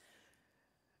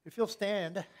If you'll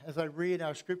stand as I read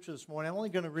our scripture this morning, I'm only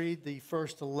going to read the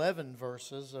first 11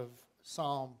 verses of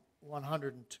Psalm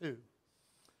 102.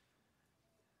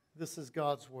 This is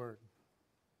God's word.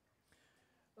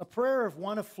 A prayer of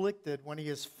one afflicted when he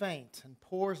is faint and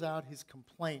pours out his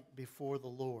complaint before the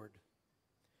Lord.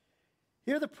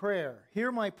 Hear the prayer.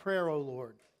 Hear my prayer, O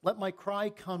Lord. Let my cry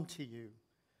come to you.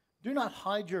 Do not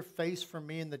hide your face from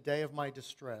me in the day of my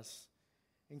distress.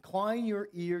 Incline your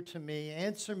ear to me.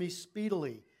 Answer me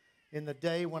speedily in the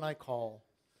day when I call.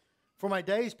 For my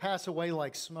days pass away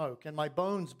like smoke, and my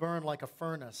bones burn like a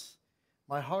furnace.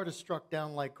 My heart is struck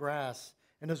down like grass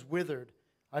and is withered.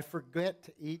 I forget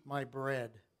to eat my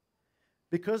bread.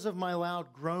 Because of my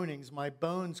loud groanings, my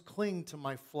bones cling to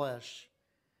my flesh.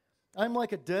 I am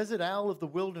like a desert owl of the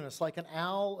wilderness, like an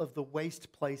owl of the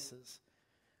waste places.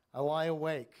 I lie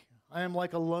awake. I am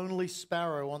like a lonely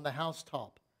sparrow on the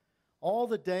housetop. All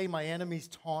the day my enemies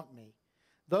taunt me.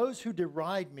 Those who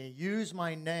deride me use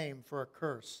my name for a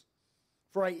curse.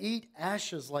 For I eat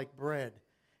ashes like bread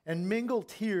and mingle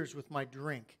tears with my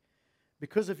drink.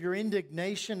 Because of your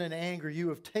indignation and anger, you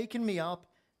have taken me up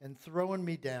and thrown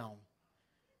me down.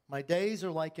 My days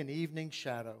are like an evening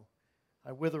shadow.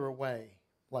 I wither away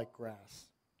like grass.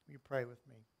 Will you pray with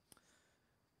me?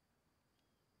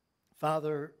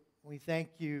 Father, we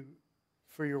thank you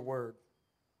for your word.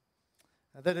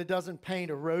 That it doesn't paint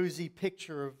a rosy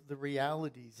picture of the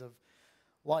realities of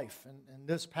life. And in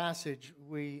this passage,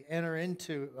 we enter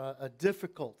into a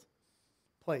difficult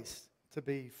place to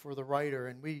be for the writer,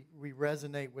 and we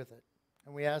resonate with it.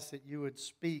 And we ask that you would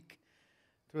speak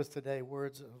to us today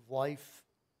words of life,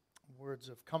 words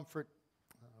of comfort,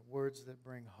 words that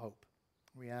bring hope.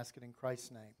 We ask it in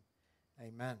Christ's name.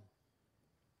 Amen.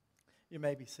 You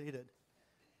may be seated.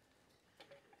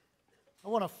 I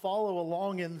want to follow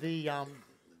along in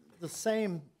the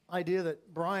same idea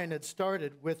that Brian had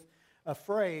started with a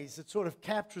phrase that sort of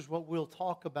captures what we'll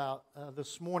talk about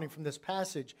this morning from this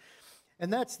passage.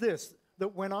 And that's this,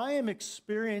 that when I am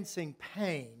experiencing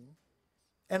pain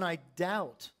and I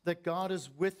doubt that God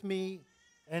is with me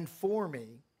and for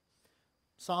me,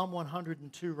 Psalm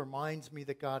 102 reminds me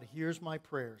that God hears my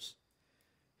prayers.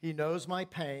 He knows my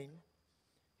pain.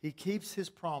 He keeps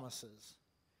his promises.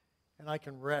 And I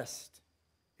can rest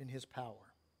in his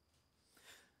power.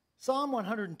 Psalm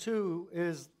 102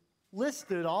 is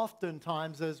listed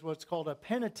oftentimes as what's called a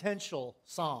penitential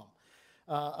psalm,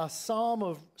 a psalm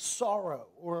of sorrow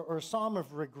or a psalm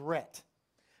of regret.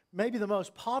 Maybe the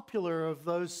most popular of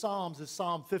those psalms is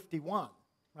Psalm 51,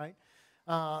 right?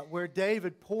 Where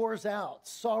David pours out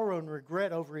sorrow and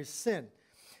regret over his sin.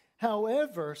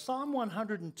 However, Psalm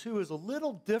 102 is a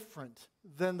little different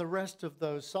than the rest of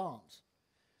those psalms.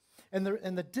 And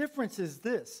the difference is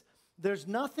this. There's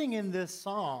nothing in this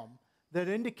psalm that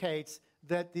indicates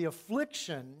that the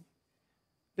affliction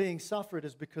being suffered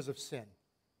is because of sin.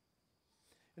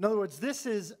 In other words, this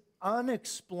is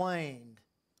unexplained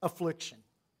affliction.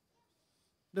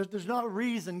 There's not a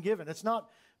reason given. It's not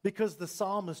because the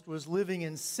psalmist was living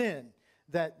in sin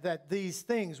that these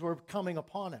things were coming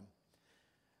upon him.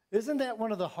 Isn't that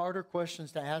one of the harder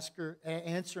questions to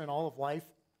answer in all of life?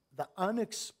 The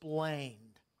unexplained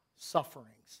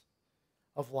sufferings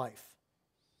of life.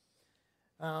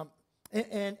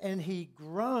 And he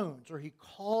groans or he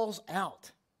calls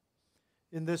out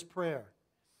in this prayer.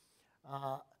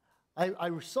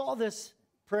 I saw this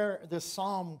prayer, this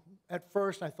psalm at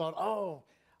first, and I thought, oh,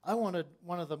 I wanted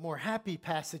one of the more happy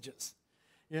passages.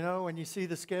 You know, when you see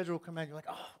the schedule come out, you're like,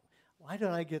 oh, why did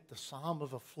I get the psalm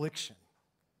of affliction?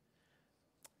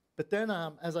 But then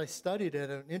as I studied it,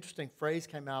 an interesting phrase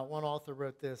came out. One author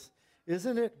wrote this: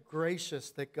 isn't it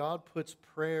gracious that God puts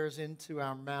prayers into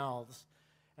our mouths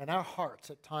and our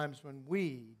hearts at times when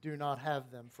we do not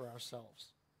have them for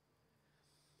ourselves?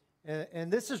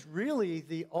 And this is really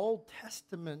the Old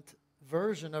Testament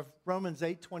version of Romans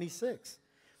 8:26,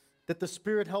 that the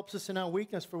Spirit helps us in our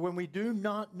weakness, for when we do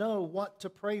not know what to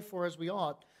pray for as we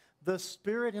ought, the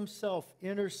Spirit himself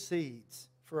intercedes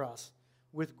for us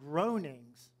with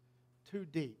groanings too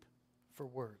deep for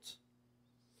words.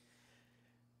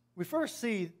 We first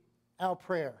see our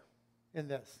prayer in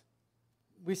this.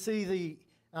 We see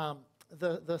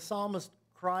the psalmist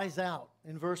cries out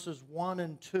in verses 1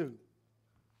 and 2.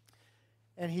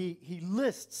 And he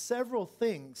lists several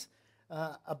things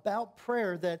about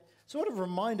prayer that sort of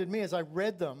reminded me as I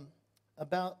read them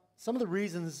about some of the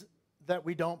reasons that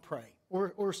we don't pray,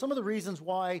 or some of the reasons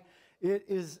why it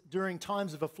is during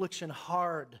times of affliction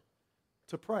hard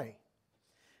to pray.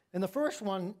 And the first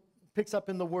one picks up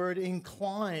in the word,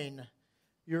 incline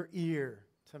your ear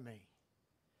to me.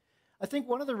 I think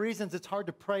one of the reasons it's hard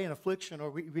to pray in affliction,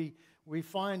 or we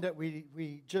find that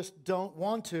we just don't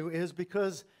want to is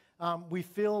because we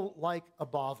feel like a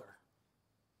bother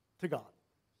to God.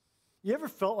 You ever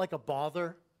felt like a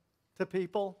bother to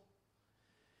people?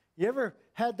 You ever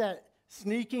had that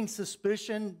sneaking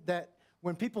suspicion that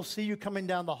when people see you coming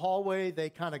down the hallway, they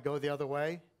kind of go the other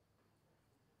way?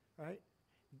 Right?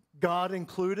 God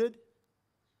included.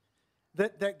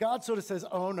 That God sort of says,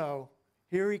 oh no,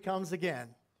 here he comes again.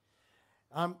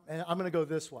 I'm going to go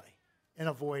this way and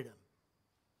avoid him.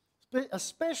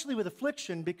 Especially with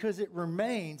affliction, because it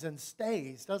remains and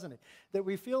stays, doesn't it? That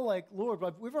we feel like, Lord,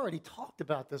 we've already talked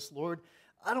about this, Lord.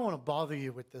 I don't want to bother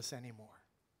you with this anymore.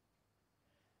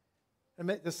 And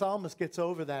the psalmist gets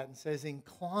over that and says,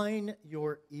 incline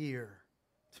your ear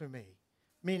to me.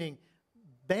 Meaning,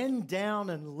 bend down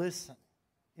and listen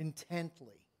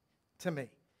intently to me.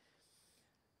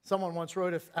 Someone once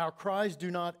wrote, if our cries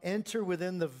do not enter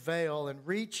within the veil and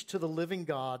reach to the living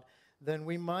God, then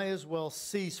we might as well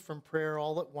cease from prayer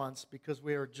all at once because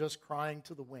we are just crying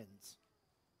to the winds.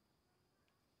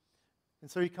 And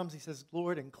so he comes, he says,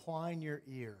 Lord, incline your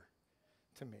ear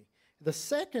to me. The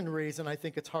second reason I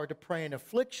think it's hard to pray in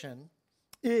affliction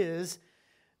is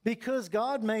because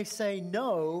God may say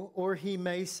no or he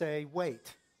may say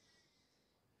wait.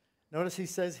 Notice he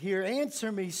says here,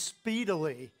 answer me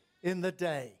speedily in the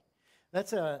day.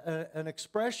 That's an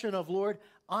expression of, Lord,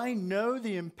 I know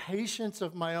the impatience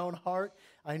of my own heart.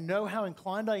 I know how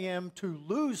inclined I am to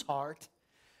lose heart.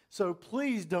 So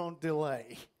please don't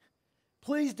delay.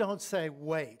 Please don't say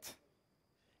wait.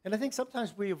 And I think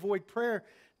sometimes we avoid prayer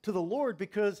to the Lord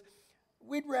because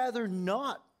we'd rather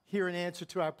not hear an answer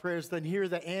to our prayers than hear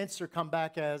the answer come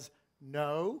back as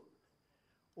no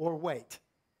or wait.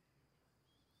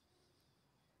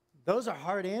 Those are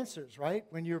hard answers, right?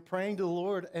 When you're praying to the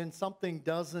Lord and something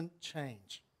doesn't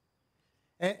change.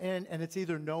 And it's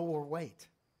either no or wait.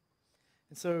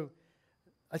 And so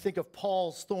I think of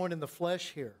Paul's thorn in the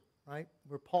flesh here, right?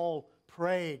 Where Paul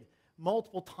prayed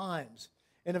multiple times.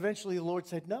 And eventually the Lord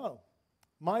said, no,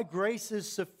 my grace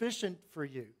is sufficient for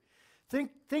you.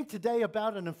 Think today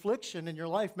about an affliction in your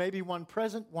life, maybe one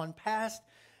present, one past,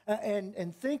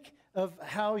 and think of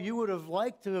how you would have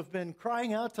liked to have been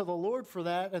crying out to the Lord for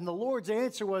that. And the Lord's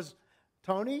answer was,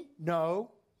 Tony,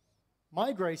 no,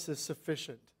 my grace is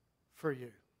sufficient for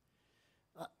you.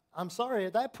 I'm sorry,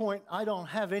 at that point, I don't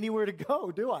have anywhere to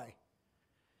go, do I?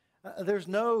 There's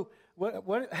no,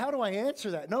 how do I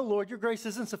answer that? No, Lord, your grace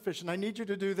isn't sufficient. I need you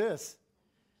to do this.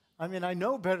 I mean, I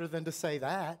know better than to say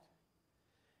that.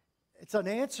 It's an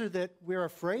answer that we're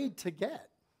afraid to get.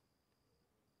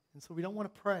 And so we don't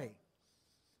want to pray.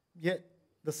 Yet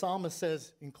the psalmist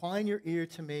says, incline your ear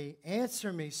to me,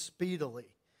 answer me speedily.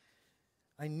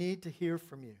 I need to hear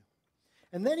from you.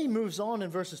 And then he moves on in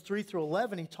verses 3 through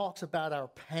 11. He talks about our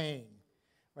pain.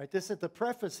 Right? This at the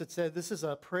preface it said this is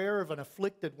a prayer of an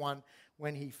afflicted one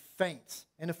when he faints.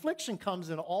 And affliction comes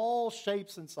in all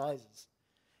shapes and sizes.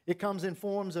 It comes in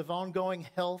forms of ongoing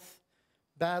health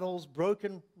battles,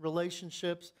 broken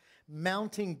relationships,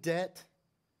 mounting debt,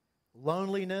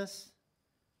 loneliness,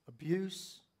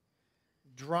 abuse,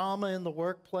 drama in the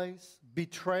workplace,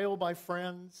 betrayal by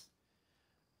friends,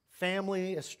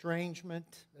 family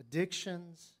estrangement,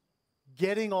 addictions,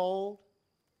 getting old,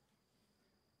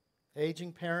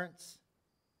 aging parents.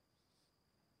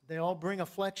 They all bring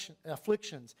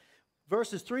afflictions.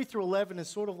 Verses 3 through 11 is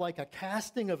sort of like a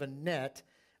casting of a net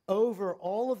over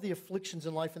all of the afflictions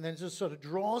in life, and then it just sort of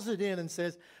draws it in and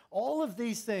says, all of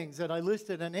these things that I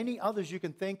listed and any others you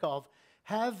can think of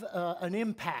have an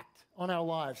impact on our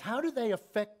lives. How do they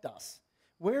affect us?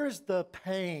 Where is the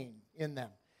pain in them?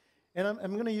 And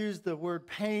I'm going to use the word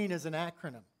pain as an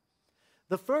acronym.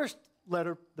 The first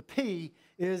letter, the P,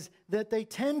 is that they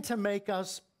tend to make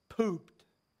us pooped,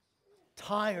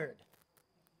 tired.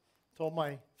 I told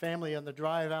my family on the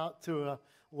drive out to a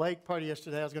lake party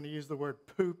yesterday I was going to use the word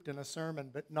pooped in a sermon,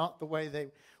 but not the way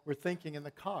they were thinking in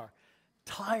the car.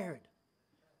 Tired.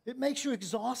 It makes you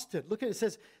exhausted. Look at it. It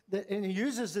says, that, and he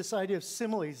uses this idea of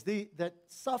similes, that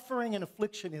suffering and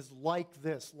affliction is like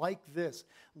this, like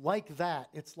that.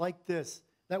 It's like this.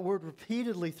 That word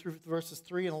repeatedly through verses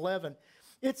 3 and 11.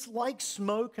 It's like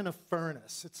smoke in a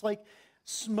furnace. It's like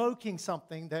smoking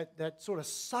something that sort of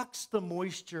sucks the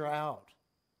moisture out,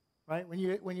 right?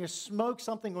 When you smoke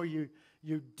something or you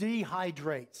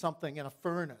dehydrate something in a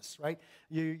furnace, right?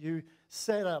 You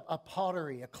set up a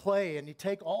pottery, a clay, and you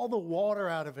take all the water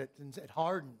out of it and it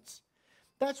hardens.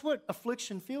 That's what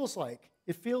affliction feels like.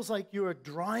 It feels like you are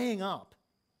drying up.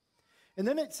 And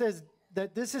then it says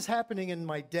that this is happening in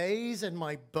my days and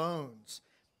my bones.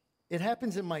 It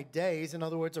happens in my days, in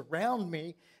other words, around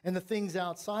me and the things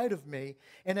outside of me,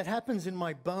 and it happens in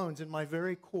my bones, in my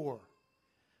very core.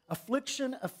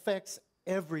 Affliction affects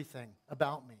everything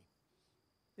about me.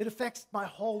 It affects my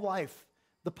whole life,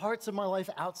 the parts of my life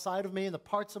outside of me and the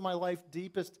parts of my life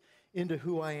deepest into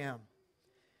who I am.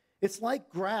 It's like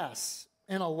grass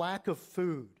and a lack of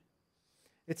food.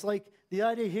 It's like the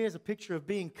idea here is a picture of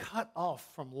being cut off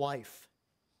from life,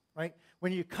 right?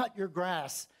 When you cut your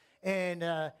grass and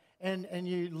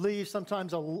you leave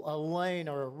sometimes a lane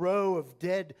or a row of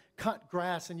dead cut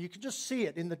grass, and you can just see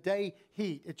it in the day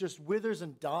heat. It just withers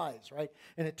and dies, right?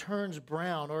 And it turns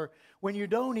brown. Or when you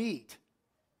don't eat,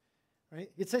 right?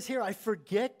 It says here, I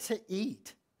forget to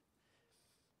eat.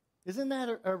 Isn't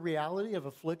that a reality of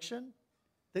affliction?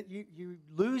 That you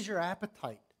lose your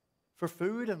appetite for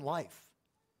food and life,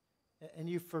 and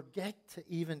you forget to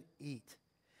even eat.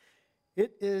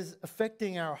 It is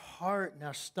affecting our heart and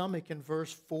our stomach in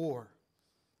verse 4.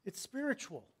 It's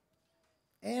spiritual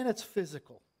and it's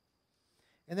physical.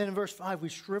 And then in verse 5, we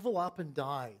shrivel up and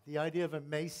die. The idea of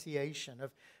emaciation,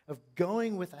 of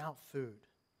going without food.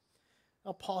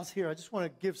 I'll pause here. I just want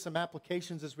to give some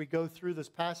applications as we go through this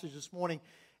passage this morning.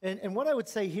 And what I would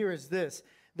say here is this,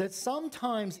 that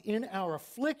sometimes in our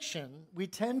affliction, we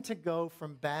tend to go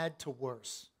from bad to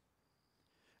worse.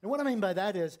 And what I mean by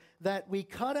that is that we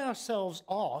cut ourselves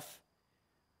off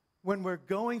when we're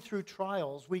going through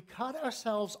trials. We cut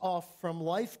ourselves off from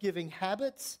life-giving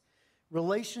habits,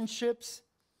 relationships,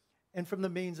 and from the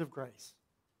means of grace.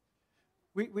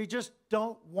 We just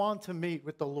don't want to meet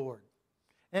with the Lord.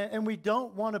 And we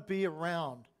don't want to be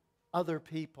around other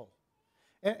people.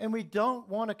 And we don't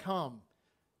want to come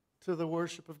to the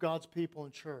worship of God's people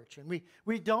in church. And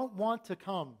we don't want to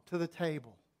come to the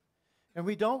table. And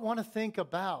we don't want to think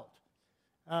about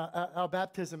our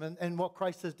baptism and what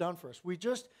Christ has done for us. We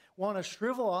just want to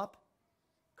shrivel up,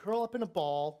 curl up in a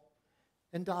ball,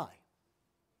 and die.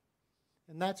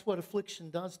 And that's what affliction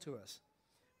does to us.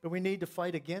 But we need to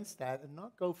fight against that and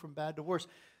not go from bad to worse.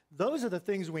 Those are the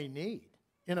things we need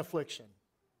in affliction.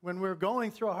 When we're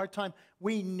going through a hard time,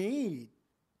 we need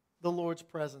the Lord's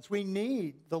presence. We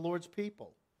need the Lord's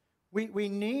people. We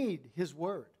need His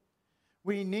Word.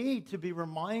 We need to be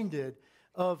reminded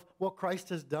of what Christ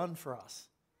has done for us,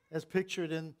 as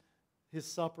pictured in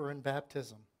His supper and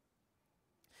baptism.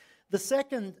 The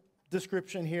second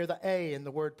description here, the A in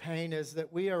the word pain, is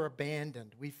that we are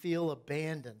abandoned. We feel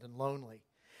abandoned and lonely.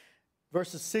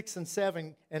 Verses 6 and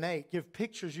 7 and 8 give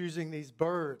pictures using these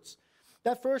birds.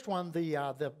 That first one, the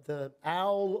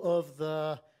owl of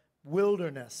the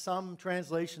wilderness. Some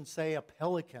translations say a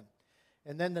pelican.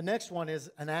 And then the next one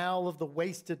is an owl of the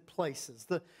wasted places.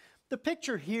 The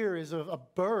picture here is of a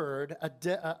bird,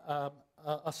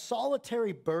 a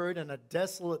solitary bird in a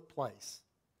desolate place,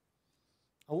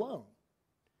 alone.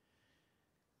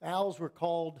 Owls were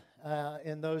called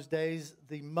in those days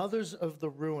the mothers of the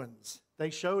ruins. They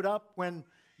showed up when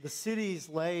the cities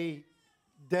lay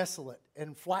desolate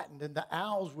and flattened, and the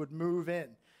owls would move in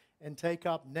and take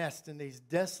up nest in these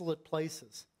desolate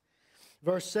places.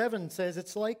 Verse 7 says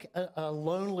it's like a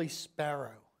lonely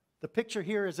sparrow. The picture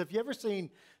here is, have you ever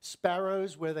seen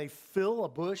sparrows where they fill a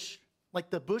bush? Like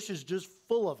the bush is just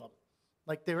full of them.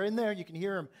 Like they're in there and you can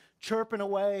hear them chirping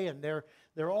away, and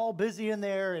they're all busy in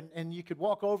there, and you could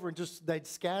walk over and just they'd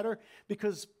scatter,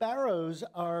 because sparrows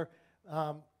are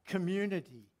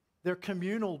community. They're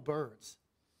communal birds.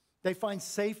 They find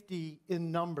safety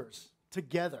in numbers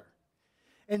together.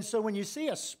 And so when you see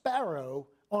a sparrow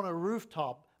on a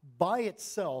rooftop by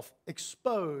itself,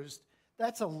 exposed,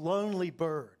 that's a lonely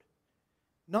bird.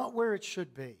 Not where it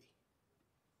should be.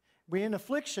 We in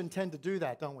affliction tend to do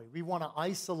that, don't we? We want to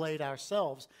isolate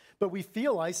ourselves, but we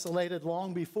feel isolated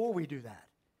long before we do that.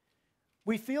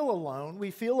 We feel alone. We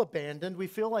feel abandoned. We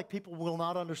feel like people will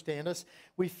not understand us.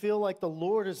 We feel like the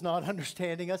Lord is not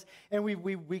understanding us, and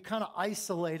we kind of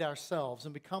isolate ourselves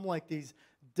and become like these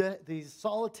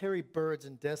solitary birds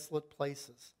in desolate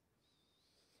places.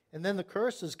 And then the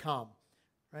curses come,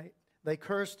 right? They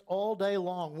cursed all day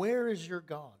long. Where is your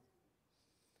God?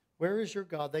 Where is your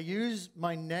God? They use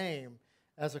my name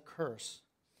as a curse.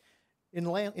 In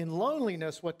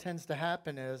loneliness, what tends to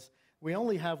happen is we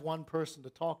only have one person to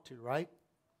talk to, right?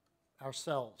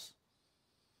 Ourselves.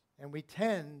 And we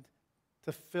tend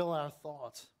to fill our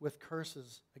thoughts with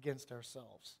curses against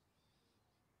ourselves.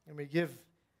 And we give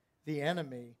the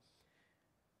enemy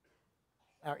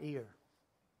our ear.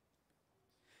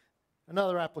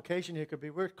 Another application here could be,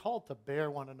 we're called to bear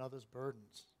one another's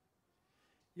burdens.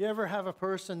 You ever have a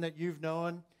person that you've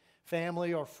known,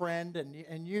 family or friend,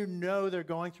 and you know they're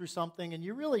going through something, and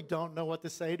you really don't know what to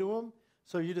say to them,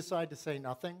 so you decide to say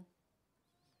nothing?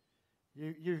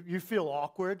 You feel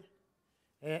awkward,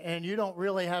 and you don't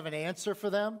really have an answer for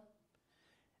them,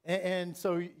 and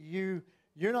so you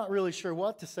you're not really sure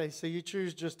what to say, so you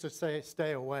choose just to say,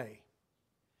 stay away.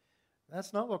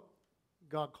 That's not what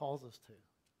God calls us to.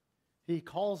 He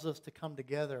calls us to come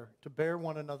together, to bear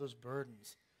one another's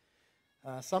burdens.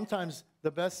 Sometimes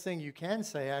the best thing you can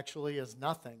say actually is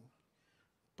nothing,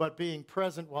 but being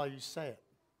present while you say it.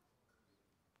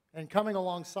 And coming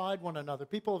alongside one another.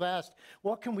 People have asked,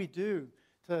 what can we do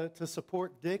to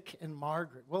support Dick and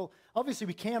Margaret? Well, obviously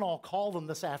we can't all call them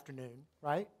this afternoon,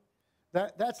 right?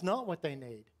 That's not what they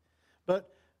need.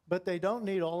 But they don't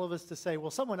need all of us to say,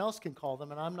 well, someone else can call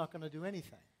them and I'm not going to do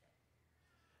anything.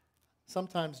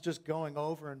 Sometimes just going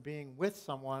over and being with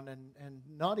someone and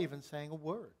not even saying a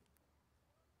word.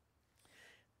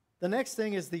 The next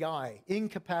thing is the I,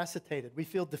 incapacitated. We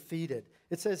feel defeated.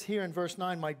 It says here in verse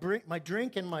 9, my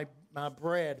drink and my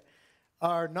bread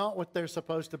are not what they're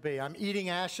supposed to be. I'm eating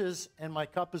ashes and my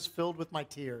cup is filled with my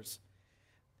tears.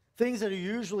 Things that are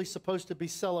usually supposed to be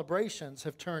celebrations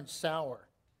have turned sour.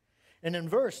 And in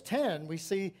verse 10, we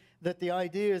see that the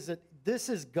idea is that this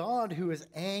is God who is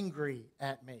angry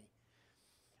at me.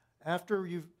 After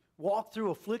you've walked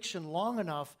through affliction long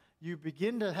enough, you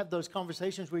begin to have those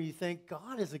conversations where you think,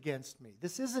 God is against me.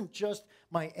 This isn't just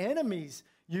my enemies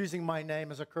using my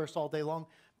name as a curse all day long,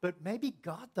 but maybe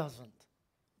God doesn't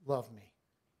love me.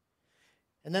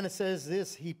 And then it says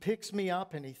this, he picks me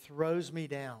up and he throws me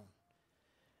down.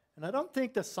 And I don't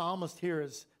think the psalmist here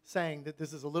is saying that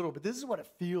this is a little, but this is what it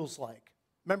feels like.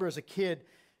 Remember as a kid,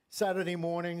 Saturday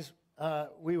mornings,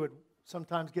 we would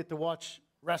sometimes get to watch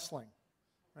wrestling,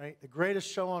 right? The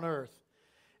greatest show on earth.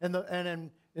 And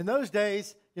in those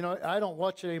days, you know, I don't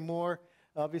watch it anymore.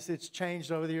 Obviously, it's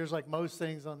changed over the years, like most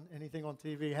things on anything on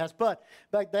TV has. But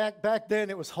back then,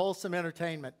 it was wholesome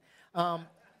entertainment.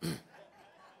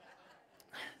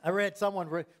 I read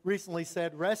someone recently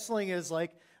said wrestling is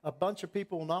like a bunch of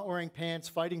people not wearing pants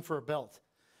fighting for a belt.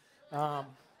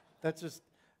 That's just,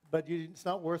 but it's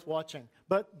not worth watching.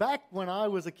 But back when I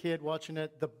was a kid watching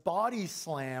it, the body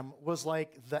slam was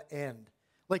like the end.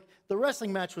 Like, the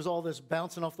wrestling match was all this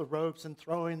bouncing off the ropes and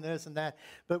throwing this and that.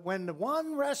 But when the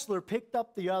one wrestler picked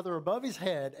up the other above his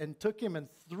head and took him and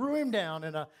threw him down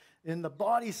in the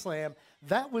body slam,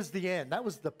 that was the end. That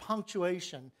was the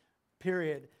punctuation,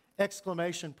 period,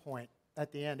 exclamation point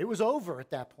at the end. It was over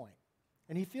at that point.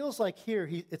 And he feels like here,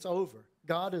 it's over.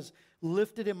 God has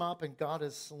lifted him up and God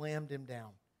has slammed him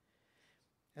down.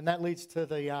 And that leads to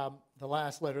the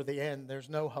last letter, the end. There's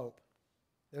no hope.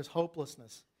 There's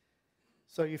hopelessness.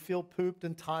 So you feel pooped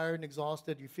and tired and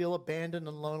exhausted. You feel abandoned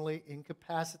and lonely,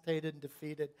 incapacitated and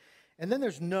defeated. And then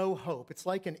there's no hope. It's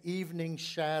like an evening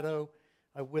shadow.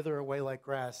 I wither away like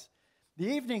grass. The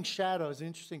evening shadow is an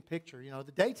interesting picture. You know,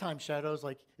 the daytime shadow is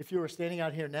like if you were standing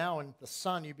out here now in the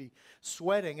sun, you'd be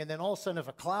sweating. And then all of a sudden, if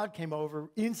a cloud came over,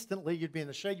 instantly you'd be in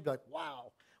the shade. You'd be like,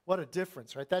 wow, what a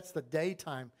difference, right? That's the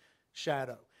daytime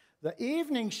shadow. The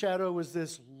evening shadow was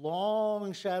this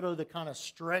long shadow that kind of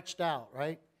stretched out,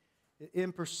 right? It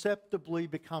imperceptibly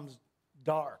becomes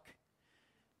dark.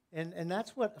 And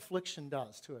that's what affliction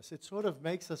does to us. It sort of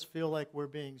makes us feel like we're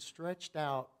being stretched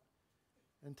out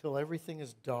until everything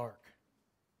is dark.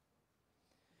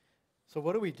 So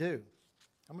what do we do?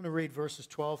 I'm going to read verses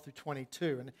 12 through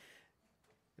 22. And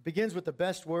it begins with the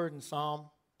best word in Psalm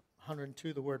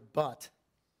 102, the word but.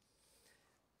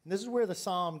 And this is where the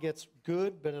psalm gets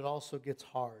good, but it also gets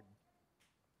hard.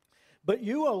 But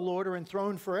you, O Lord, are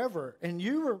enthroned forever, and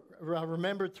you are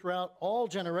remembered throughout all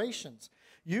generations.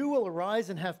 You will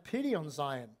arise and have pity on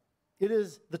Zion. It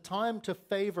is the time to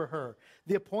favor her.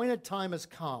 The appointed time has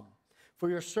come.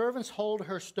 For your servants hold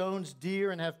her stones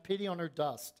dear and have pity on her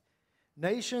dust.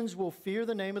 Nations will fear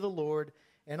the name of the Lord,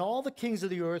 and all the kings of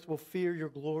the earth will fear your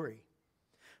glory.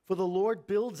 For the Lord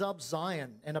builds up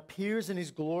Zion and appears in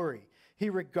his glory. He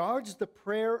regards the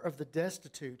prayer of the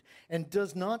destitute and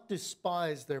does not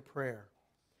despise their prayer.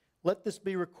 Let this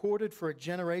be recorded for a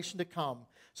generation to come,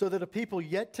 so that a people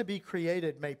yet to be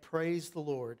created may praise the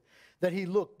Lord, that he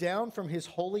looked down from his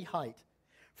holy height.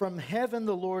 From heaven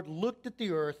the Lord looked at the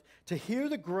earth to hear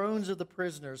the groans of the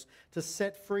prisoners, to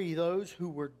set free those who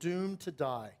were doomed to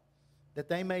die, that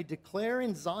they may declare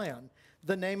in Zion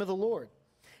the name of the Lord,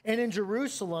 and in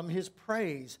Jerusalem his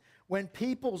praise, when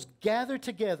peoples gather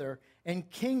together and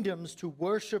kingdoms to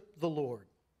worship the Lord.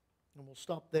 And we'll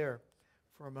stop there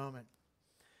for a moment.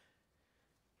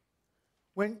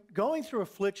 When going through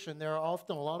affliction, there are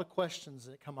often a lot of questions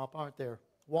that come up, aren't there?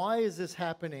 Why is this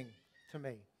happening to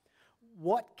me?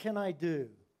 What can I do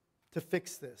to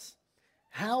fix this?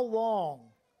 How long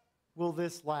will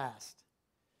this last?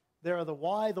 There are the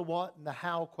why, the what, and the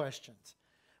how questions.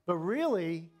 But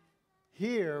really,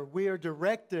 here we are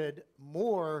directed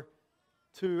more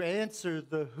to answer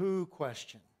the who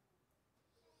question.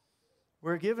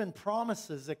 We're given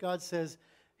promises that God says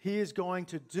He is going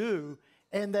to do,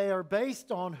 and they are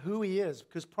based on who He is,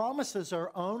 because promises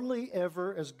are only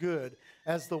ever as good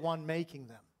as the one making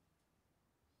them.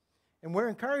 And we're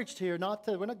encouraged here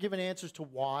we're not given answers to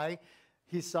why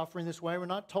He's suffering this way. We're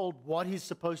not told what He's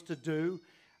supposed to do,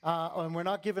 and we're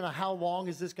not given a how long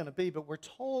is this going to be, but we're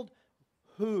told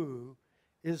who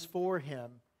is for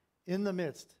Him in the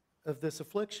midst of this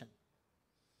affliction.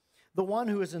 The one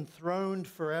who is enthroned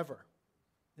forever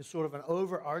is sort of an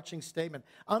overarching statement.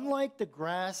 Unlike the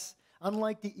grass,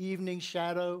 unlike the evening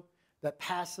shadow that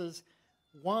passes,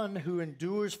 one who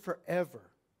endures forever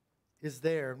is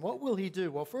there. And what will He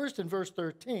do? Well, first in verse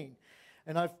 13,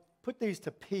 and I've put these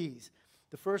to P's.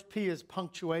 The first P is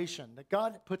punctuation, that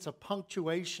God puts a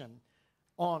punctuation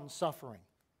on suffering.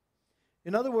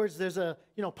 In other words, there's a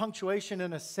punctuation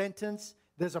in a sentence,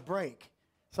 there's a break.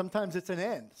 Sometimes it's an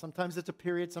end. Sometimes it's a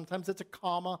period. Sometimes it's a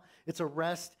comma. It's a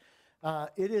rest.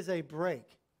 It is a break.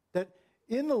 That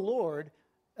in the Lord,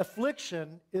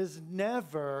 affliction is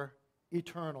never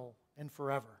eternal and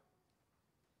forever.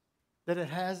 That it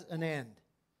has an end.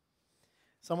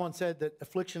 Someone said that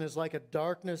affliction is like a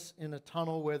darkness in a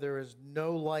tunnel where there is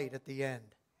no light at the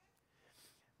end.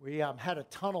 We had a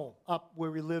tunnel up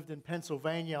where we lived in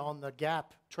Pennsylvania on the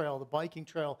Gap Trail, the biking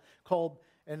trail, called,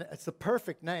 and it's the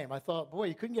perfect name. I thought, boy,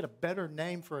 you couldn't get a better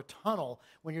name for a tunnel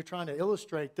when you're trying to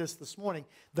illustrate this morning.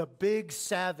 The Big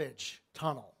Savage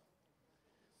Tunnel.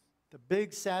 The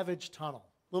Big Savage Tunnel,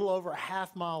 a little over a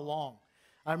half-mile long.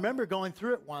 I remember going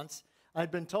through it once.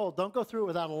 I'd been told, don't go through it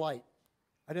without a light.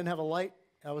 I didn't have a light.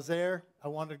 I was there. I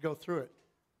wanted to go through it.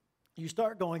 You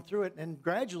start going through it, and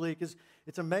gradually, because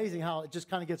it's amazing how it just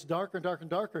kind of gets darker and darker and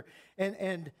darker,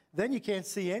 and then you can't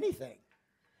see anything.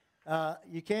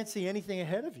 You can't see anything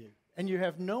ahead of you, and you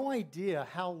have no idea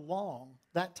how long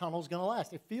that tunnel's going to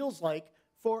last. It feels like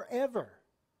forever.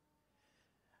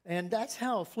 And that's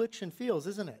how affliction feels,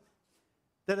 isn't it?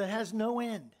 That it has no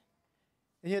end.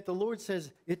 And yet the Lord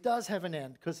says it does have an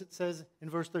end, because it says in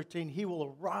verse 13, He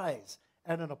will arise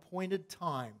at an appointed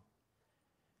time,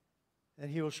 and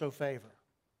He will show favor.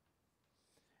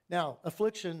 Now,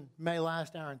 affliction may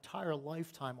last our entire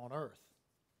lifetime on earth.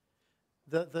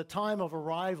 The time of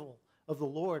arrival of the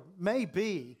Lord may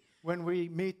be when we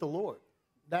meet the Lord.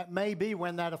 That may be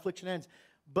when that affliction ends.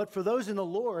 But for those in the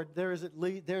Lord, there's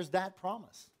that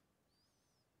promise.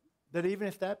 That even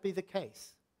if that be the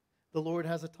case, the Lord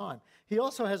has a time. He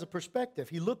also has a perspective.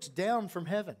 He looks down from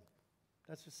heaven.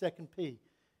 That's the second P.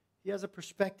 He has a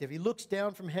perspective. He looks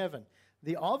down from heaven.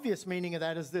 The obvious meaning of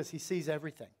that is this: He sees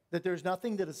everything. That there's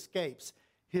nothing that escapes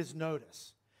His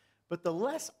notice. But the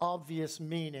less obvious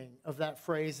meaning of that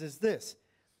phrase is this: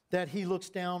 that He looks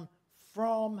down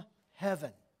from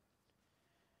heaven.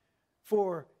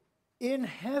 For in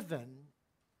heaven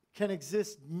can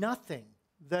exist nothing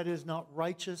that is not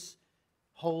righteous,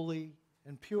 holy,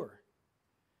 and pure.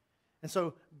 And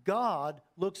so God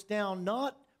looks down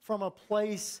not from a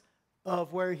place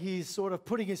of where He's sort of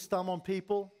putting His thumb on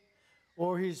people,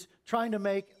 or He's trying to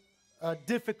make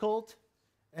difficult,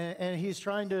 and He's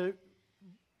trying to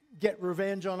get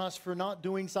revenge on us for not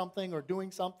doing something or doing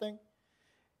something.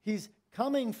 He's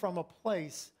coming from a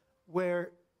place where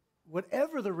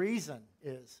whatever the reason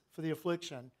is for the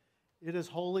affliction, it is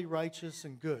holy, righteous,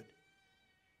 and good.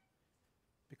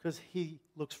 Because He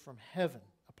looks from heaven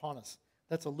upon us.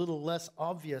 That's a little less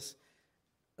obvious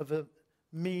of a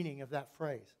meaning of that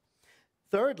phrase.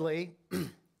 Thirdly,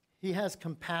 He has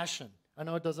compassion. I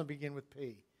know it doesn't begin with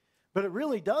P, but it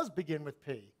really does begin with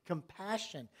P.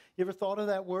 Compassion. You ever thought of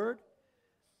that word?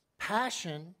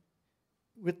 Passion,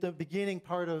 with the beginning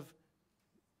part of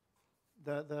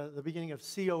the beginning of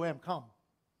C-O-M, come.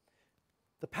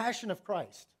 The passion of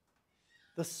Christ.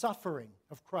 The suffering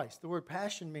of Christ. The word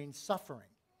passion means suffering.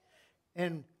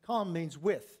 And come means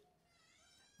with.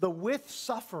 The with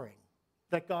suffering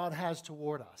that God has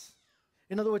toward us.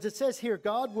 In other words, it says here,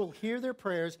 God will hear their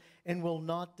prayers and will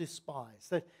not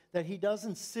despise. That He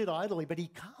doesn't sit idly, but He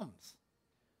comes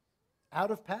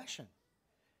out of passion.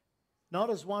 Not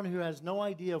as one who has no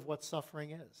idea of what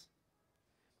suffering is.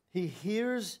 He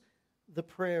hears the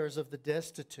prayers of the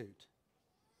destitute.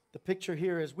 The picture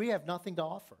here is we have nothing to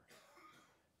offer.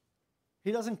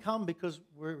 He doesn't come because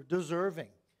we're deserving,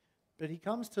 but He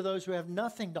comes to those who have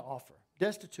nothing to offer.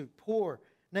 Destitute, poor,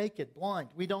 naked, blind.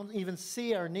 We don't even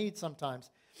see our needs sometimes.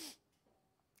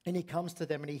 And He comes to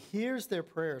them and He hears their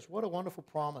prayers. What a wonderful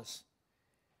promise.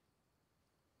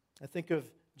 I think of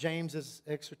James's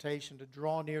exhortation to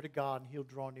draw near to God and He'll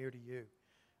draw near to you.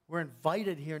 We're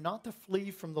invited here not to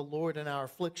flee from the Lord in our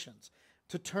afflictions,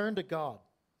 to turn to God.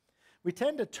 We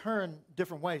tend to turn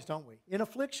different ways, don't we? In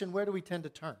affliction, where do we tend to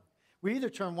turn? We either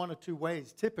turn one of two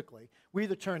ways, typically. We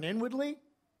either turn inwardly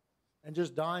and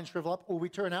just die and shrivel up, or we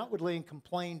turn outwardly and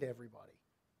complain to everybody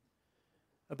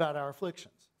about our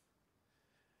afflictions.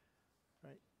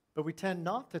 Right? But we tend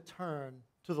not to turn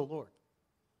to the Lord.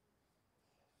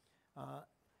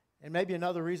 And maybe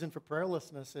another reason for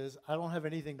prayerlessness is I don't have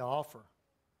anything to offer.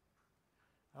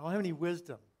 I don't have any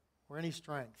wisdom or any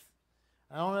strength.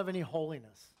 I don't have any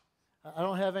holiness. I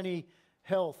don't have any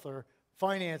health or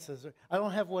finances. I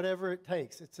don't have whatever it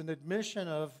takes. It's an admission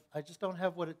of, I just don't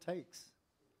have what it takes,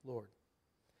 Lord.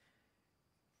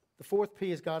 The fourth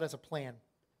P is God has a plan.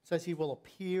 It says he will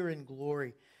appear in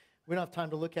glory. We don't have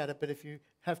time to look at it, but if you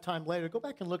have time later, go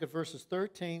back and look at verses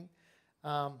 13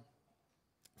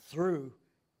 through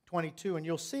 22, and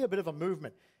you'll see a bit of a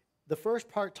movement. The first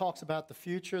part talks about the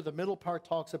future, the middle part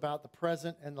talks about the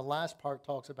present, and the last part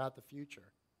talks about the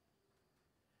future.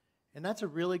 And that's a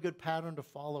really good pattern to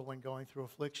follow when going through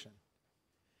affliction.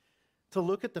 To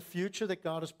look at the future that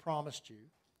God has promised you,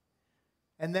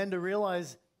 and then to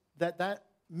realize that that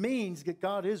means that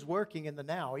God is working in the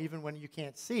now, even when you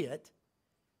can't see it.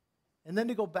 And then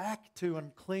to go back to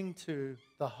and cling to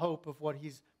the hope of what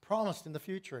he's promised in the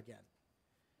future again.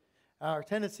 Our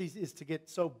tendency is to get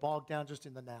so bogged down just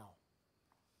in the now.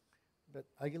 But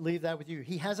I can leave that with you.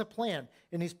 He has a plan,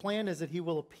 and his plan is that he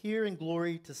will appear in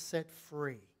glory to set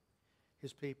free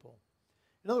his people.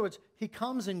 In other words, he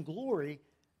comes in glory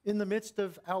in the midst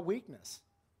of our weakness.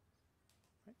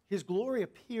 His glory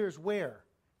appears where?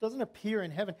 It doesn't appear in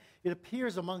heaven. It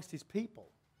appears amongst his people.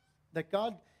 That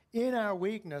God, in our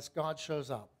weakness, God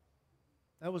shows up.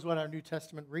 That was what our New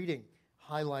Testament reading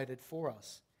highlighted for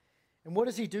us. And what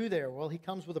does he do there? Well, he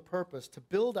comes with a purpose, to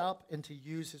build up and to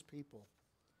use his people.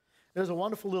 There's a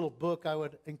wonderful little book I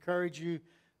would encourage you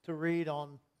to read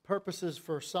on purposes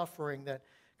for suffering that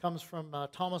comes from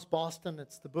Thomas Boston.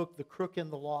 It's the book, The Crook in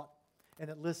the Lot. And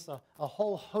it lists a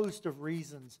whole host of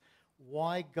reasons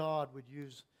why God would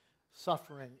use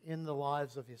suffering in the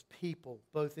lives of his people,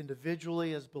 both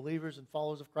individually as believers and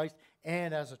followers of Christ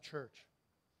and as a church.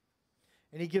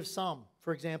 And he gives some,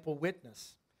 for example,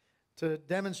 witness, to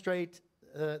demonstrate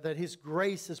that his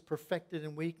grace is perfected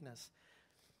in weakness.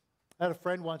 I had a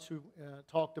friend once who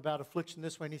talked about affliction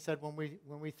this way, and he said,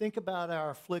 when we think about our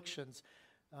afflictions,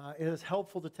 it is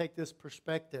helpful to take this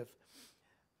perspective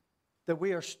that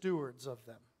we are stewards of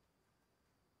them.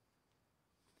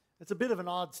 It's a bit of an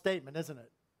odd statement, isn't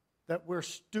it? That we're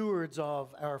stewards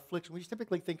of our affliction. We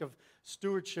typically think of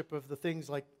stewardship of the things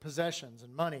like possessions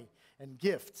and money and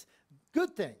gifts,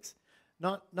 good things,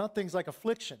 not things like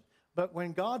affliction. But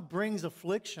when God brings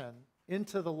affliction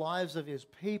into the lives of his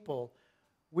people,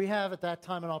 we have at that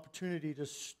time an opportunity to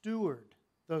steward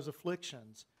those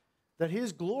afflictions, that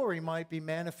his glory might be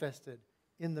manifested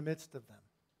in the midst of them.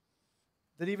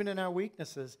 That even in our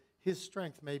weaknesses, his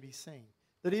strength may be seen.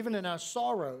 That even in our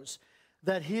sorrows,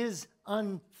 that his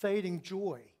unfading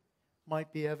joy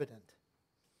might be evident.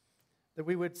 That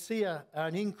we would see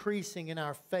an increasing in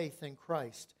our faith in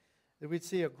Christ. That we'd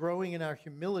see a growing in our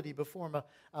humility before him,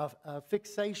 a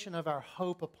fixation of our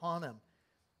hope upon him.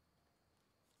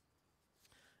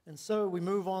 And so we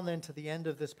move on then to the end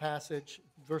of this passage,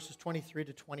 verses 23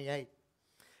 to 28.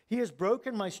 He has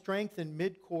broken my strength in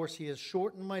mid-course. He has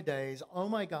shortened my days. Oh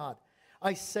my God,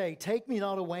 I say, take me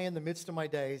not away in the midst of my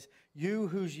days, you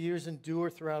whose years endure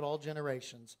throughout all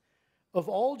generations. Of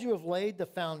old you have laid the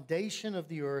foundation of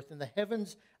the earth, and the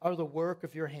heavens are the work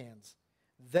of your hands.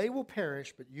 They will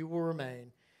perish, but you will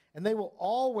remain, and they will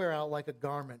all wear out like a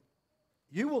garment.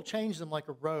 You will change them like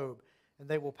a robe, and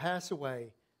they will pass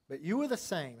away. But you are the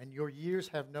same, and your years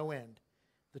have no end.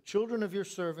 The children of your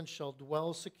servants shall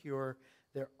dwell secure.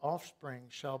 Their offspring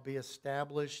shall be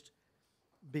established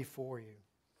before you.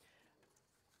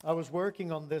 I was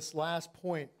working on this last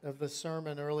point of the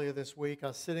sermon earlier this week. I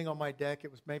was sitting on my deck.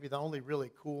 It was maybe the only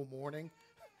really cool morning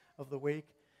of the week.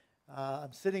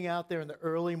 I'm sitting out there in the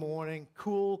early morning,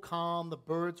 cool, calm. The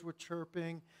birds were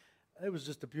chirping. It was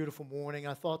just a beautiful morning.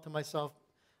 I thought to myself,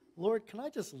 Lord, can I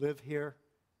just live here?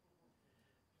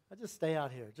 I just stay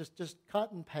out here. Just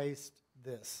cut and paste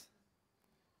this.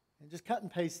 And just cut and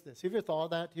paste this. Have you ever thought of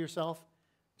that to yourself?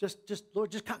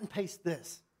 Lord, just cut and paste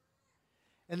this.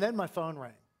 And then my phone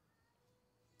rang.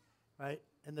 Right?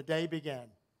 And the day began.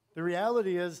 The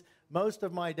reality is most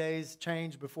of my days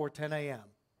change before 10 a.m.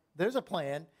 There's a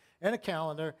plan and a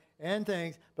calendar and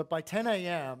things, but by 10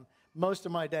 a.m., most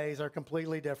of my days are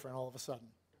completely different all of a sudden.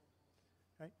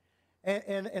 Right?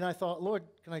 And I thought, Lord,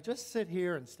 can I just sit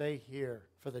here and stay here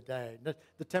for the day?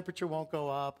 The temperature won't go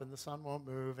up and the sun won't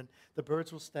move and the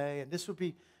birds will stay, and this will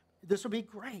be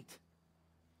great.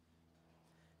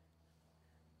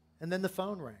 And then the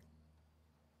phone rang.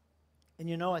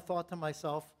 And I thought to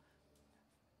myself,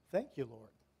 thank you,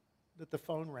 Lord, that the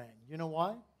phone rang. You know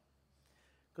why?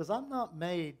 Because I'm not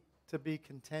made to be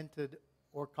contented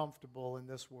or comfortable in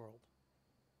this world.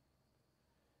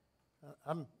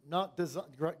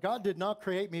 God did not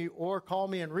create me or call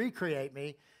me and recreate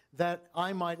me that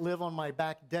I might live on my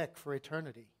back deck for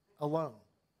eternity alone.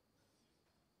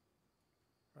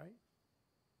 Right?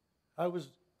 I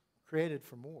was created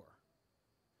for more.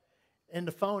 And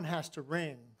the phone has to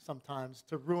ring sometimes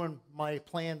to ruin my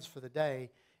plans for the day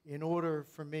in order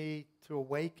for me to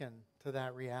awaken to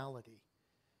that reality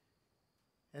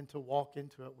and to walk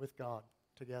into it with God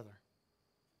together.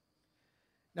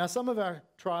 Now, some of our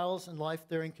trials in life,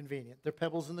 they're inconvenient. They're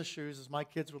pebbles in the shoes, as my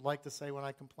kids would like to say when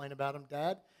I complain about them.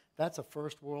 Dad, that's a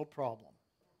first world problem.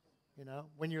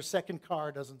 When your second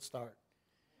car doesn't start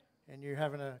and you're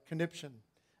having a conniption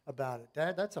about it.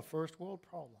 Dad, that's a first world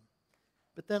problem.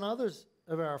 But then others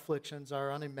of our afflictions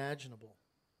are unimaginable.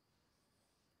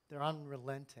 They're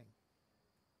unrelenting.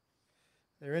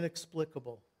 They're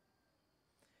inexplicable.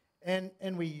 And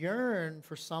we yearn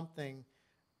for something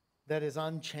that is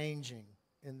unchanging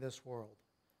in this world,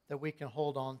 that we can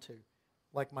hold on to,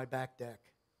 like my back deck.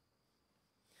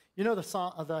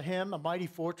 The hymn, A Mighty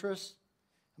Fortress?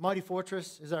 A mighty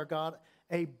fortress is our God,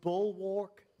 a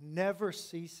bulwark never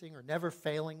ceasing or never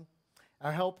failing.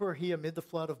 Our helper, he amid the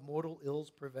flood of mortal ills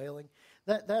prevailing.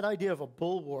 That idea of a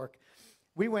bulwark,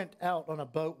 we went out on a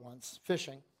boat once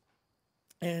fishing,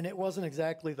 and it wasn't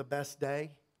exactly the best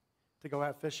day to go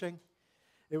out fishing.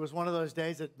 It was one of those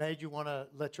days that made you want to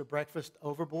let your breakfast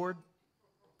overboard.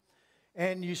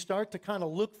 And you start to kind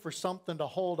of look for something to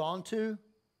hold on to,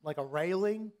 like a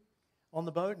railing on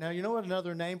the boat. Now, you know what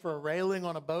another name for a railing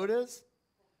on a boat is?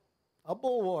 A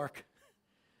bulwark.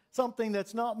 Something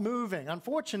that's not moving.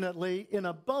 Unfortunately, in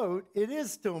a boat, it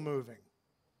is still moving.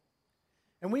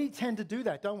 And we tend to do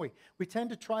that, don't we? We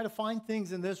tend to try to find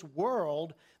things in this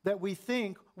world that we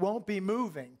think won't be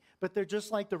moving, but they're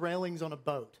just like the railings on a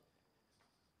boat.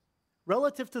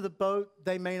 Relative to the boat,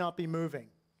 they may not be moving,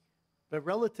 but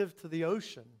relative to the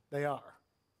ocean, they are.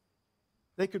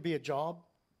 They could be a job.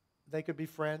 They could be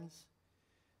friends.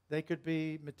 They could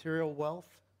be material wealth.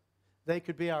 They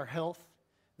could be our health.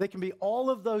 They can be all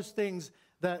of those things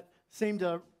that seem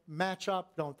to match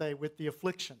up, don't they, with the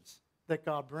afflictions that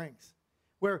God brings.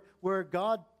 Where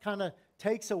God kind of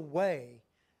takes away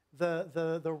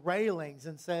the railings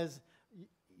and says,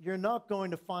 you're not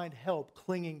going to find help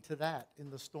clinging to that in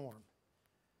the storm.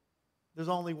 There's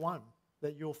only one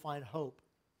that you'll find hope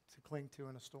to cling to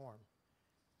in a storm.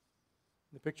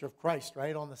 The picture of Christ,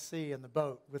 right, on the sea in the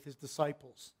boat with his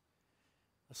disciples,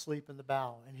 asleep in the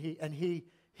bow. And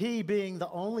he being the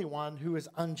only one who is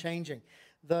unchanging.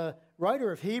 The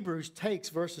writer of Hebrews takes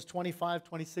verses 25,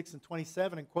 26, and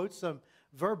 27 and quotes them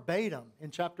verbatim in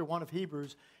chapter 1 of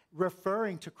Hebrews,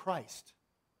 referring to Christ.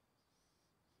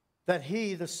 That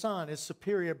he, the Son, is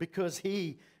superior because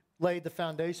he laid the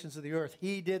foundations of the earth.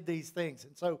 He did these things.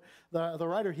 And so the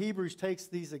writer of Hebrews takes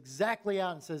these exactly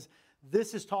out and says,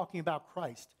 this is talking about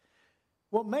Christ.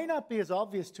 What may not be as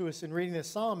obvious to us in reading this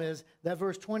psalm is that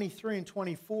verse 23 and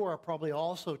 24 are probably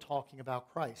also talking about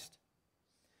Christ.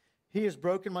 He has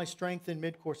broken my strength in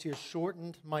mid-course. He has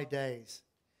shortened my days.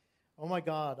 Oh my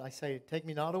God, I say, take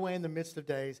me not away in the midst of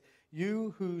days,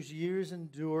 you whose years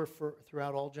endure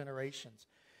throughout all generations.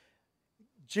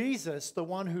 Jesus, the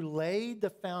one who laid the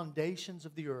foundations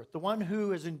of the earth, the one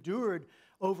who has endured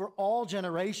over all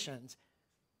generations,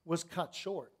 was cut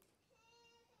short.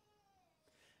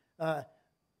 The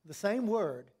same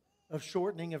word of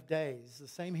shortening of days, the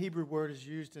same Hebrew word is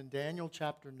used in Daniel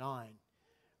chapter 9,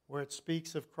 where it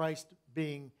speaks of Christ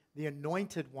being the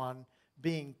anointed one,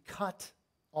 being cut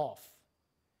off.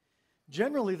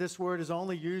 Generally, this word is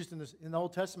only used in the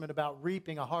Old Testament about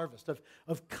reaping a harvest,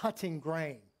 of cutting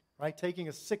grain, right? Taking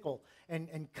a sickle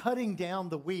and cutting down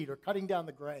the wheat or cutting down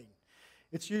the grain.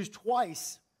 It's used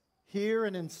twice here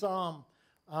and in Psalm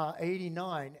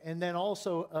 89, and then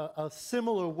also a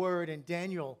similar word in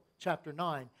Daniel chapter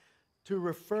 9 to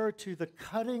refer to the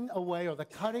cutting away or the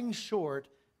cutting short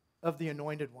of the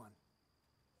anointed one,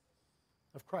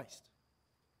 of Christ.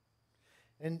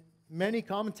 And many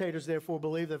commentators, therefore,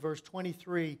 believe that verse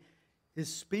 23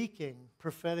 is speaking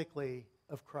prophetically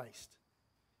of Christ,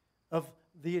 of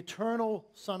the eternal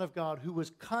Son of God who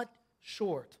was cut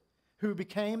short, who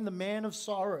became the man of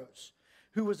sorrows,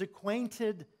 who was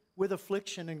acquainted with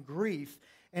affliction and grief,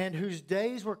 and whose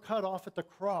days were cut off at the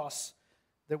cross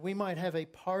that we might have a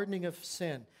pardoning of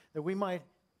sin, that we might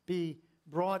be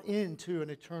brought into an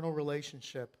eternal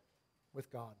relationship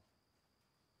with God.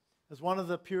 As one of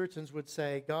the Puritans would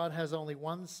say, God has only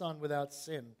one Son without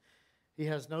sin. He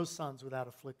has no sons without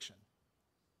affliction.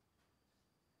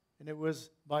 And it was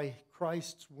by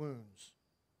Christ's wounds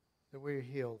that we are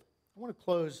healed. I want to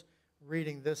close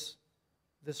reading this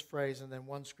phrase and then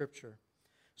one scripture.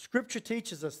 Scripture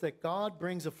teaches us that God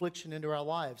brings affliction into our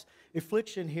lives.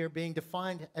 Affliction here being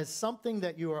defined as something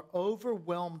that you are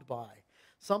overwhelmed by,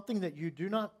 something that you do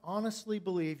not honestly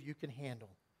believe you can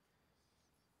handle.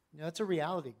 That's a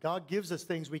reality. God gives us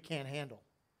things we can't handle.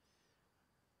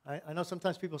 I know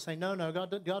sometimes people say, no,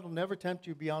 God will never tempt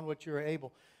you beyond what you're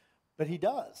able. But He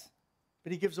does.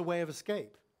 But He gives a way of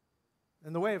escape.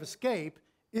 And the way of escape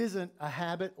isn't a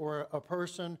habit or a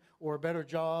person or a better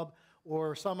job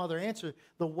or some other answer.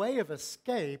 The way of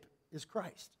escape is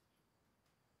Christ.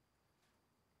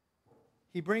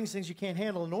 He brings things you can't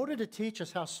handle in order to teach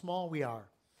us how small we are.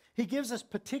 He gives us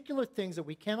particular things that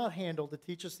we cannot handle to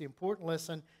teach us the important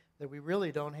lesson that we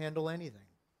really don't handle anything.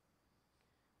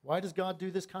 Why does God do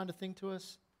this kind of thing to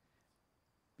us?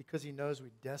 Because He knows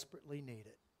we desperately need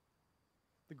it.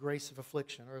 The grace of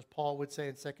affliction, or as Paul would say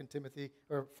in 2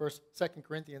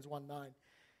 Corinthians 1:9,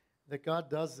 that God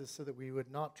does this so that we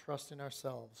would not trust in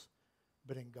ourselves,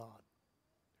 but in God,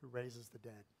 who raises the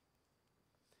dead.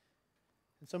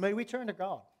 And so may we turn to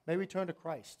God. May we turn to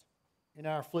Christ in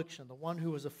our affliction, the one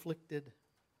who was afflicted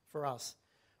for us.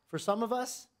 For some of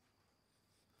us,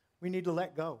 we need to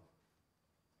let go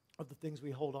of the things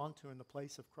we hold on to in the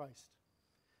place of Christ.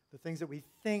 The things that we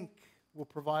think will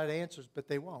provide answers, but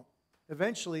they won't.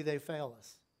 Eventually, they fail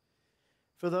us.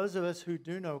 For those of us who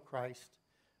do know Christ,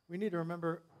 we need to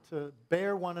remember to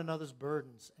bear one another's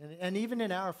burdens. And even in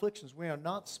our afflictions, we are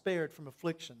not spared from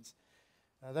afflictions.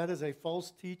 That is a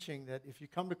false teaching that if you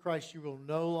come to Christ, you will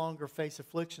no longer face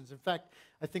afflictions. In fact,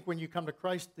 I think when you come to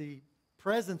Christ, the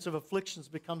presence of afflictions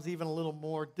becomes even a little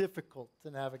more difficult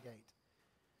to navigate.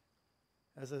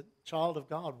 As a child of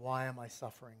God, why am I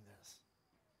suffering this?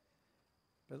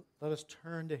 But let us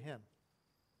turn to Him,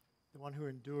 the one who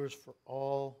endures for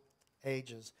all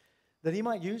ages, that He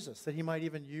might use us, that He might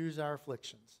even use our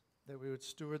afflictions, that we would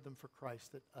steward them for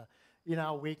Christ, that in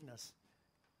our weakness,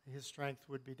 His strength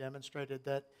would be demonstrated,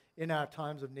 that in our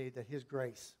times of need, that His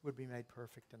grace would be made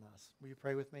perfect in us. Will you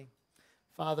pray with me?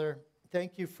 Father,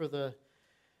 thank You for the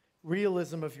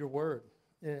realism of Your word,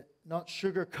 not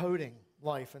sugarcoating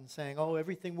life and saying, oh,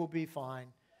 everything will be fine,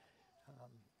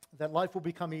 that life will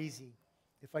become easy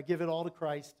if I give it all to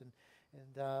Christ, and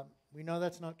we know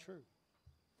that's not true.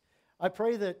 I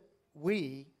pray that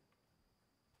we,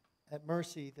 at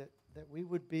Mercy, that we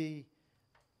would be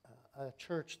a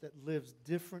church that lives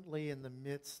differently in the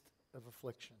midst of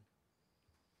affliction,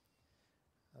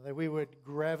 that we would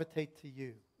gravitate to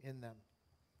You in them,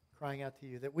 crying out to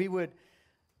You, that we would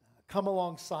come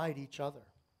alongside each other,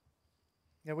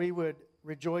 that we would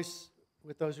rejoice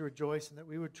with those who rejoice, and that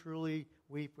we would truly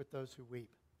weep with those who weep.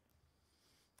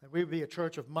 That we would be a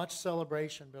church of much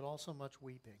celebration, but also much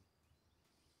weeping.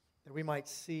 That we might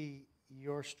see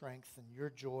Your strength and Your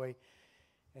joy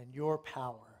and Your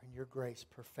power and Your grace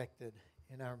perfected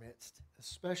in our midst,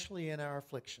 especially in our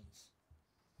afflictions,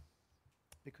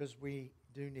 because we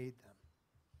do need them.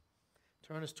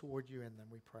 Turn us toward You in them,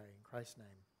 we pray. In Christ's name,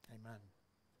 amen.